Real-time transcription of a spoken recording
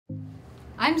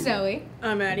I'm Zoe.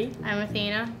 I'm Addie. I'm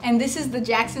Athena. And this is the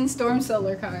Jackson Storm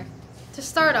Solar Car. To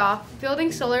start off,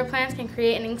 building solar plants can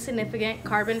create an insignificant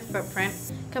carbon footprint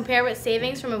compared with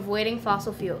savings from avoiding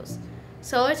fossil fuels.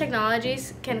 Solar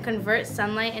technologies can convert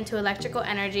sunlight into electrical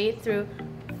energy through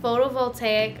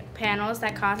photovoltaic panels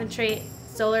that concentrate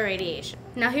solar radiation.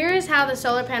 Now here is how the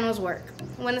solar panels work.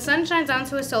 When the sun shines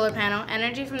onto a solar panel,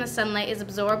 energy from the sunlight is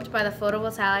absorbed by the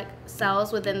photovoltaic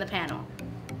cells within the panel.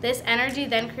 This energy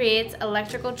then creates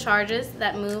electrical charges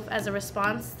that move as a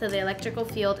response to the electrical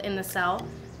field in the cell,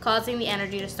 causing the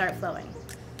energy to start flowing.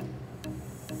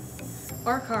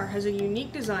 Our car has a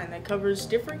unique design that covers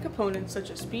different components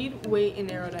such as speed, weight, and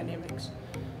aerodynamics.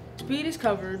 Speed is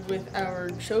covered with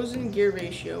our chosen gear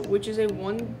ratio, which is a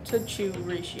 1:2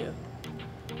 ratio.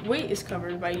 Weight is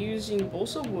covered by using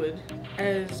balsa wood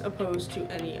as opposed to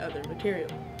any other material.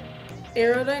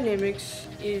 Aerodynamics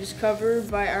is covered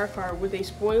by our car with a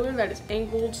spoiler that is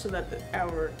angled so that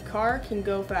our car can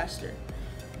go faster.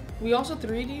 We also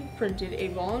 3D printed a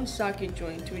ball and socket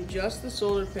joint to adjust the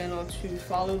solar panel to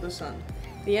follow the sun.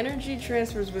 The energy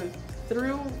transfers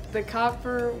through the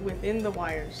copper within the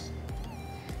wires.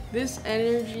 This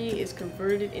energy is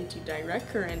converted into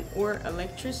direct current or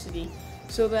electricity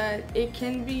so that it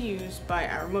can be used by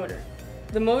our motor.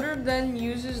 The motor then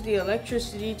uses the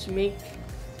electricity to make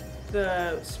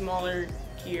the smaller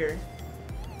gear.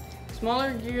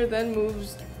 Smaller gear then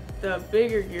moves the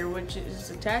bigger gear, which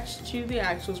is attached to the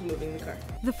axles moving the car.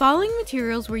 The following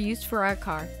materials were used for our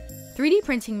car: 3D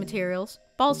printing materials,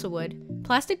 balsa wood,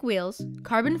 plastic wheels,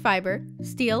 carbon fiber,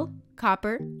 steel,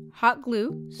 copper, hot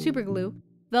glue, super glue,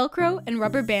 Velcro, and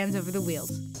rubber bands over the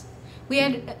wheels. We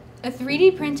had a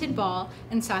 3D printed ball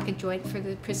and socket joint for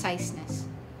the preciseness.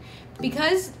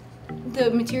 Because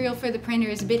the material for the printer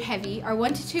is a bit heavy, our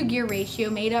 1:2 gear ratio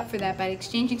made up for that by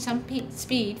exchanging some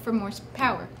speed for more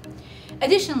power.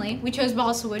 Additionally, we chose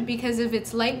balsa wood because of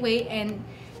its lightweight and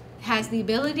has the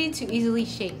ability to easily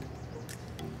shape.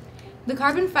 The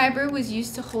carbon fiber was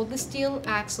used to hold the steel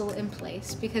axle in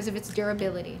place because of its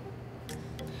durability.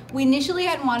 We initially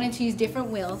had wanted to use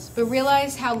different wheels, but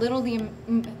realized how little the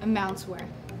amounts were.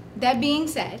 That being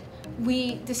said,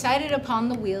 we decided upon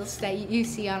the wheels that you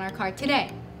see on our car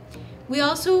today. We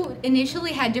also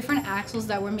initially had different axles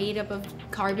that were made up of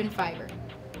carbon fiber.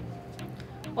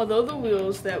 Although the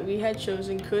wheels that we had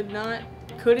chosen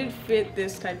couldn't fit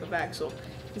this type of axle,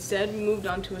 instead we moved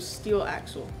on to a steel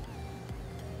axle.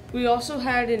 We also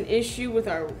had an issue with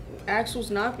our axles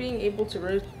not being able to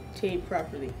rotate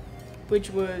properly,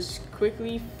 which was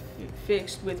quickly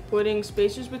fixed with putting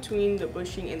spacers between the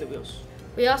bushing and the wheels.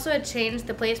 We also had changed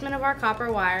the placement of our copper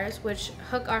wires, which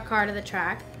hook our car to the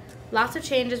track. Lots of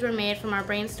changes were made from our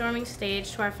brainstorming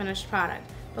stage to our finished product,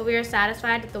 but we are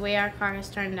satisfied with the way our car has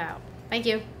turned out. Thank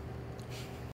you.